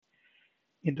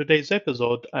In today's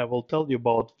episode, I will tell you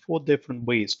about four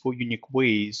unique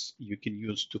ways you can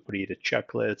use to create a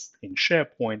checklist in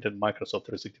SharePoint and Microsoft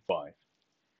 365.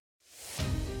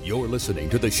 You're listening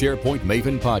to the SharePoint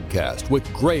Maven podcast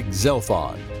with Greg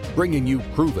Zelfond, bringing you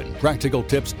proven practical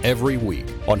tips every week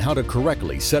on how to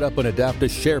correctly set up and adapt to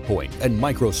SharePoint and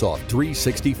Microsoft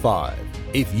 365.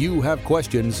 If you have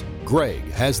questions, Greg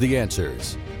has the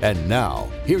answers. And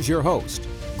now, here's your host,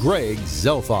 Greg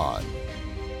Zelfond.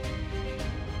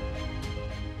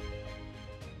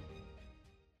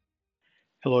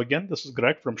 Hello again, this is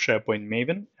Greg from SharePoint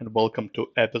Maven, and welcome to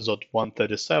episode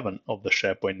 137 of the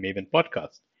SharePoint Maven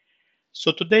podcast.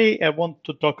 So today I want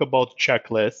to talk about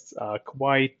checklists,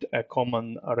 quite a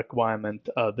common requirement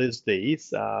these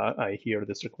days. I hear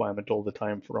this requirement all the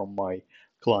time from my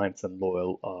clients and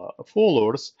loyal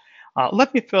followers.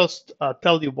 Let me first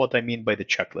tell you what I mean by the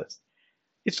checklist.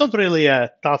 It's not really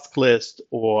a task list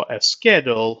or a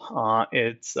schedule.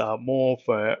 It's more of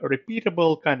a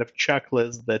repeatable kind of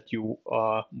checklist that you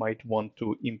might want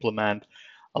to implement,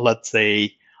 let's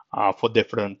say, for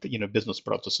different business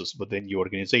processes within your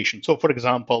organization. So, for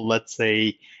example, let's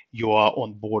say you are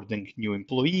onboarding new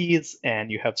employees and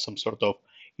you have some sort of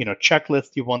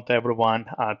checklist you want everyone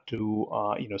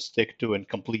to stick to and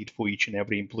complete for each and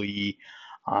every employee.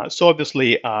 So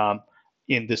obviously.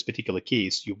 In this particular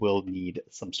case, you will need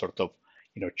some sort of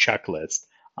checklist.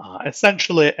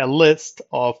 Essentially, a list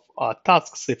of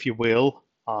tasks, if you will,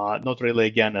 not really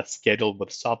again a schedule with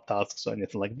subtasks or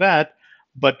anything like that,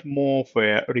 but more of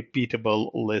a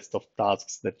repeatable list of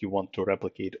tasks that you want to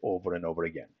replicate over and over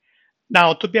again.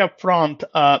 Now, to be upfront,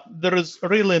 there is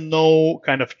really no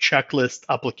kind of checklist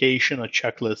application or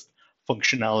checklist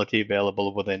functionality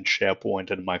available within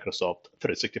SharePoint and Microsoft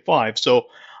 365. So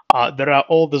there are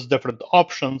all these different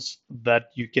options that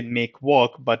you can make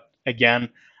work, but again,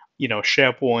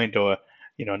 SharePoint or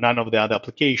none of the other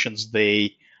applications they're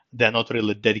not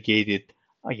really dedicated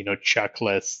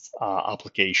checklist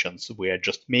applications. We are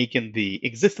just making the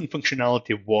existing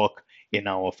functionality work in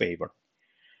our favor.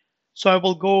 So I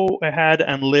will go ahead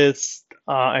and list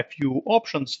a few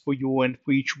options for you, and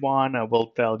for each one, I will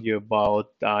tell you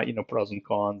about pros and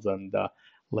cons and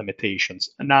limitations.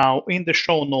 Now, in the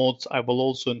show notes, I will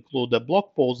also include a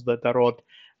blog post that I wrote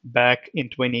back in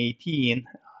 2018,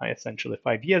 essentially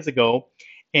 5 years ago,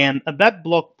 and that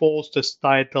blog post is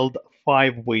titled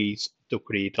 "5 Ways to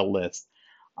Create a List."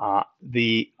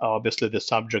 Obviously the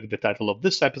subject, the title of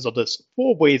this episode is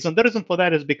 4 ways, and the reason for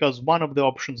that is because one of the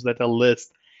options that I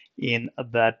list in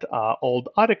that old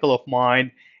article of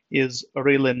mine is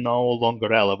really no longer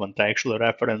relevant. I actually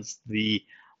referenced the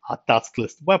task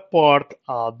list web part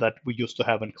that we used to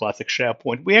have in classic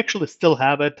SharePoint. We actually still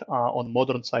have it on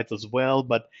modern sites as well,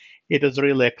 but it is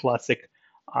really a classic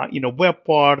web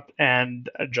part and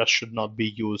just should not be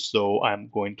used. So I'm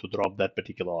going to drop that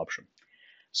particular option.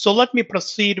 So let me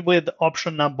proceed with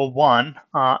option number one.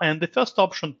 And the first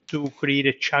option to create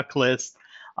a checklist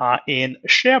in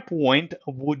SharePoint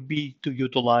would be to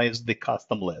utilize the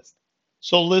custom list.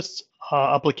 So list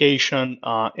application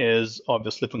is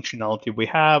obviously functionality we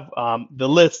have. The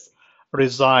lists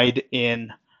reside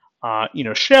in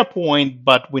SharePoint,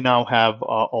 but we now have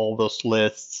all those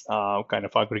lists kind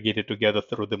of aggregated together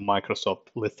through the Microsoft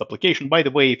List application. By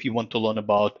the way, if you want to learn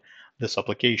about this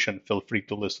application, feel free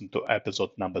to listen to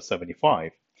episode number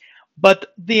 75.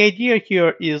 But the idea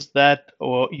here is that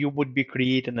you would be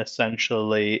creating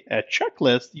essentially a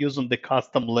checklist using the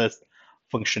custom list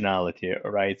functionality,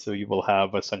 right? So you will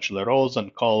have essentially rows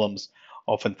and columns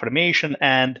of information.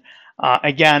 And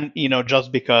again,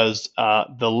 just because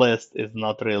the list is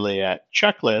not really a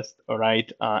checklist, all right,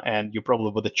 and you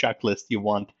probably with a checklist, you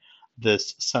want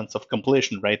this sense of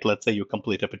completion, right? Let's say you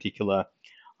complete a particular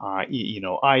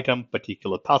item,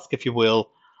 particular task, if you will.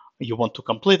 You want to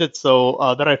complete it. So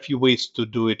there are a few ways to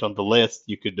do it on the list.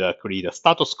 You could create a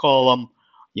status column,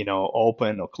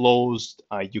 open or closed.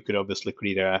 You could obviously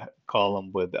create a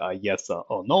column with a yes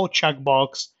or no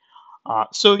checkbox.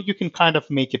 So you can kind of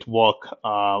make it work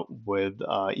with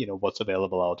what's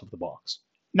available out of the box.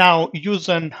 Now,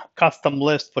 using custom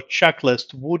list for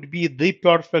checklist would be the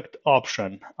perfect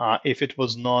option if it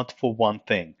was not for one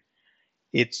thing.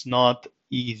 It's not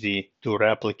easy to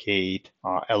replicate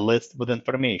a list with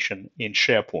information in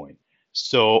SharePoint.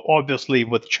 So obviously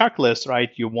with checklists, right,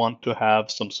 you want to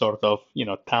have some sort of,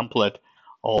 template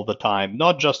all the time,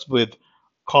 not just with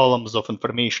columns of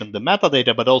information, the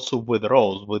metadata, but also with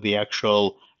rows, with the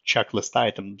actual checklist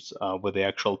items, with the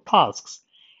actual tasks.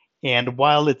 And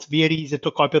while it's very easy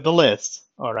to copy the list,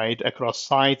 all right, across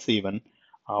sites even,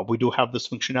 we do have this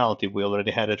functionality. We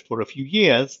already had it for a few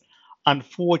years.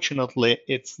 Unfortunately,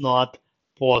 it's not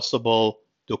possible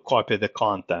to copy the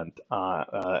content,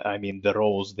 I mean the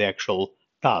rows, the actual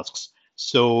tasks.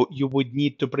 So you would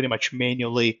need to pretty much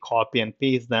manually copy and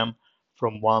paste them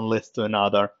from one list to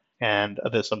another. And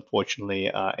this,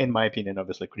 unfortunately, in my opinion,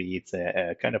 obviously creates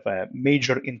a kind of a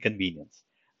major inconvenience.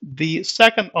 The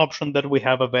second option that we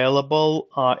have available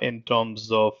in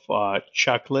terms of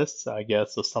checklists, I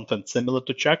guess, is something similar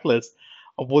to checklists,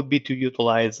 would be to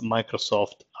utilize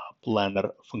Microsoft Planner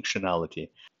functionality.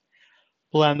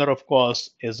 Planner, of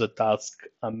course, is a task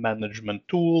management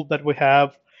tool that we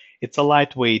have. It's a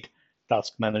lightweight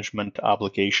task management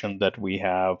application that we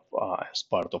have as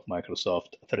part of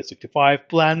Microsoft 365.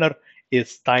 Planner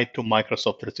is tied to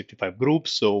Microsoft 365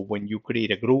 groups. So when you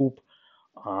create a group,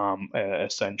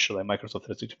 essentially a Microsoft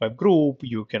 365 group,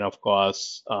 you can, of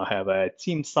course, have a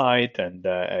team site and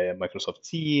a Microsoft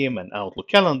team and Outlook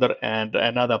calendar, and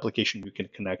another application you can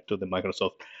connect to the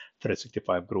Microsoft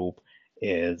 365 group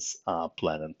is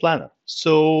Plan and Planner.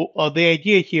 So the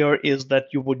idea here is that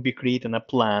you would be creating a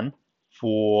plan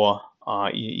for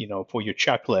for your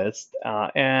checklist,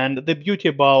 and the beauty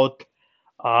about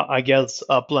I guess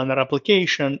a planner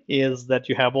application is that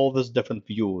you have all these different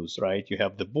views, right? You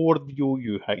have the board view,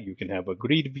 you can have a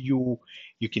grid view,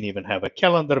 you can even have a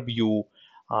calendar view.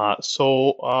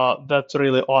 So that's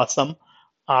really awesome.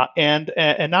 And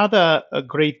another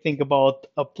great thing about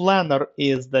a planner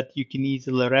is that you can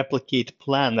easily replicate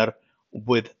planner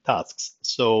with tasks.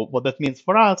 So what that means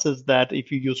for us is that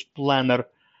if you use planner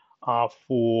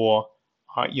for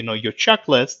your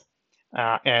checklist,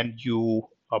 and you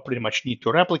pretty much need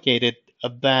to replicate it,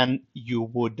 then you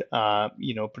would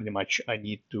pretty much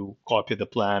need to copy the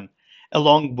plan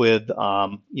along with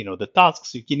the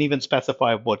tasks. You can even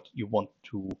specify what you want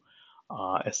to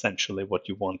essentially what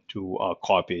you want to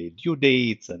copy, due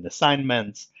dates and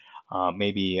assignments,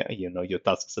 maybe your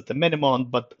tasks at the minimum.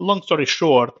 But long story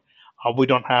short, we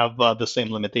don't have the same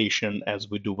limitation as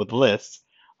we do with lists,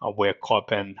 where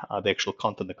copying the actual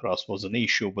content across was an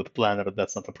issue. With Planner,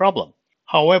 that's not a problem.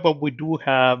 However, we do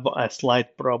have a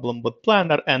slight problem with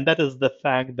Planner, and that is the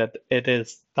fact that it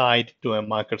is tied to a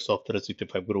Microsoft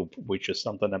 365 group, which is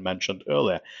something I mentioned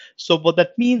earlier. So what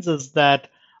that means is that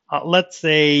let's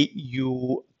say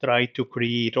you try to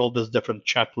create all these different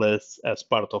checklists as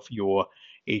part of your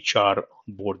HR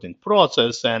onboarding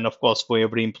process, and of course, for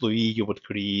every employee, you would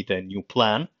create a new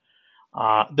plan.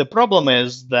 The problem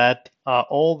is that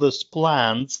all these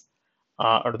plans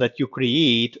or that you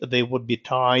create, they would be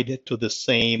tied to the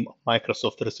same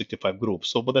Microsoft 365 group.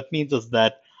 So what that means is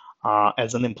that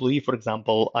as an employee, for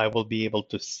example, I will be able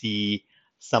to see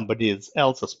somebody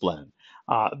else's plan.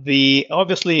 The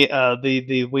obviously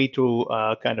the way to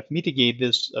kind of mitigate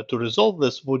this, to resolve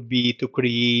this, would be to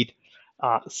create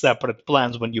separate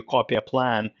plans. When you copy a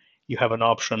plan, you have an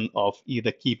option of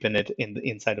either keeping it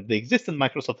inside of the existing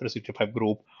Microsoft 365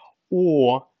 group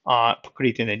or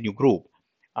creating a new group.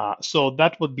 So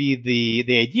that would be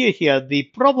the idea here. The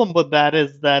problem with that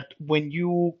is that when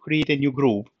you create a new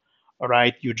group, all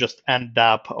right, you just end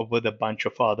up with a bunch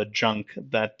of other junk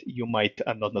that you might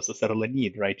not necessarily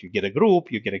need, right? You get a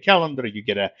group, you get a calendar, you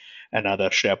get another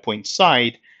SharePoint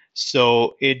site.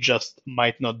 So it just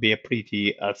might not be a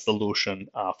pretty solution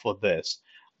for this.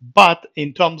 But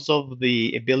in terms of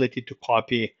the ability to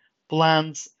copy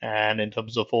plans and in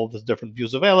terms of all these different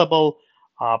views available,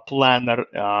 Planner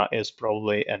is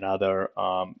probably another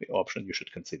option you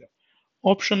should consider.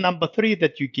 Option number three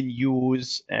that you can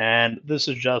use, and this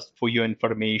is just for your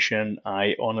information,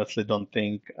 I honestly don't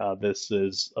think this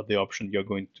is the option you're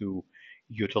going to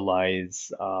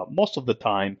utilize most of the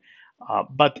time.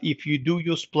 But if you do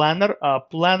use Planner,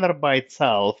 Planner by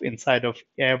itself, inside of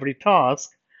every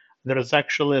task, there is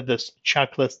actually this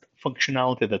checklist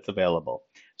functionality that's available.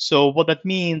 So what that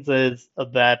means is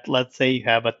that, let's say you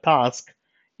have a task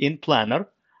in Planner,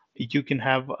 you can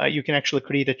actually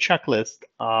create a checklist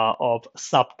of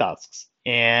subtasks,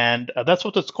 and that's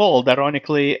what it's called.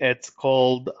 Ironically, it's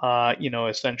called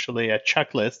essentially a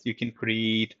checklist. You can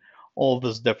create all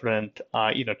these different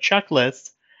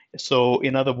checklists. So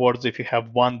in other words, if you have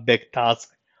one big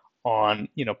task on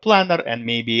Planner, and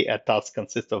maybe a task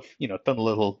consists of 10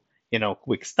 little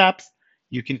quick steps,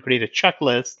 you can create a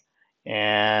checklist,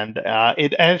 and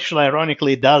it actually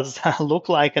ironically does look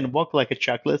like and work like a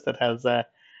checklist that has a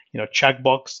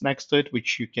checkbox next to it,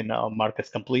 which you can mark as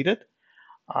completed.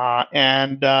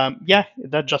 And yeah,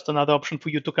 that's just another option for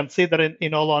you to consider.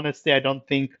 In all honesty, I don't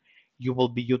think you will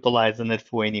be utilizing it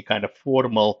for any kind of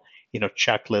formal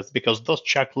checklist, because those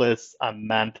checklists are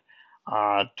meant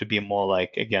to be more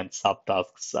like, again,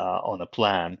 subtasks on a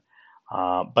plan.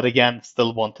 But again,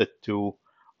 still wanted to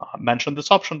mention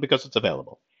this option because it's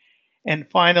available. And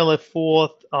finally,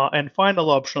 fourth and final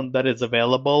option that is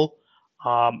available,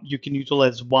 you can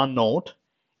utilize OneNote.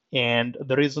 And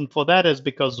the reason for that is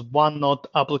because OneNote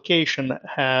application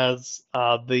has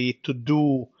the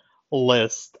to-do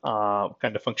list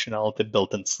kind of functionality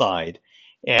built inside.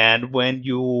 And when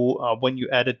you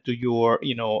add it to your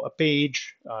a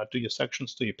page, to your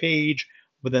sections, to your page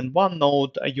within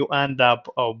OneNote, you end up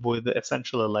with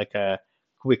essentially like a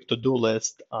quick to-do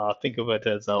list. Think of it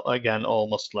as again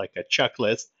almost like a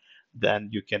checklist. Then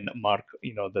you can mark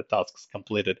the tasks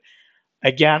completed.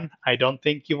 Again, I don't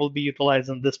think you will be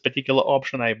utilizing this particular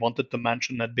option. I wanted to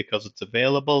mention it because it's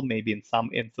available. Maybe in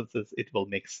some instances it will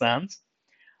make sense.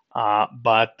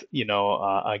 But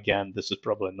again, this is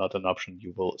probably not an option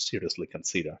you will seriously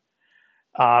consider.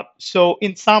 So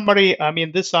in summary, I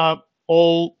mean, these are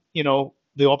all,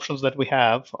 the options that we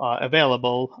have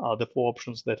available, the four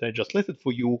options that I just listed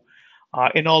for you.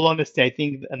 In all honesty, I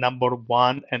think number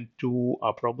one and two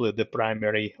are probably the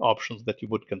primary options that you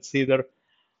would consider.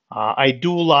 I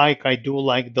do like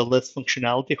the list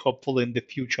functionality. Hopefully, in the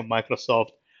future,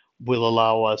 Microsoft will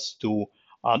allow us to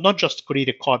not just create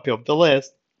a copy of the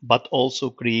list, but also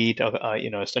create,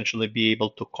 essentially be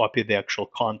able to copy the actual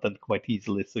content quite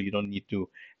easily. So you don't need to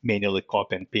manually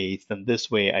copy and paste. And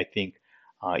this way, I think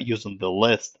using the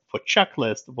list for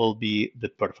checklist will be the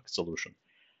perfect solution.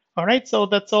 All right, so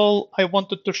that's all I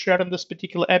wanted to share in this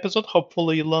particular episode.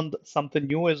 Hopefully, you learned something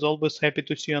new. As always, happy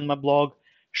to see you on my blog,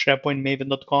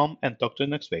 SharePointMaven.com, and talk to you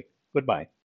next week. Goodbye.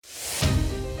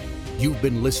 You've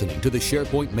been listening to the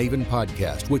SharePoint Maven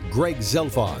podcast with Greg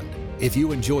Zelfond. If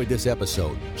you enjoyed this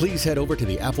episode, please head over to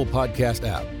the Apple Podcast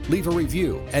app, leave a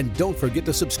review, and don't forget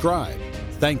to subscribe.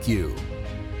 Thank you.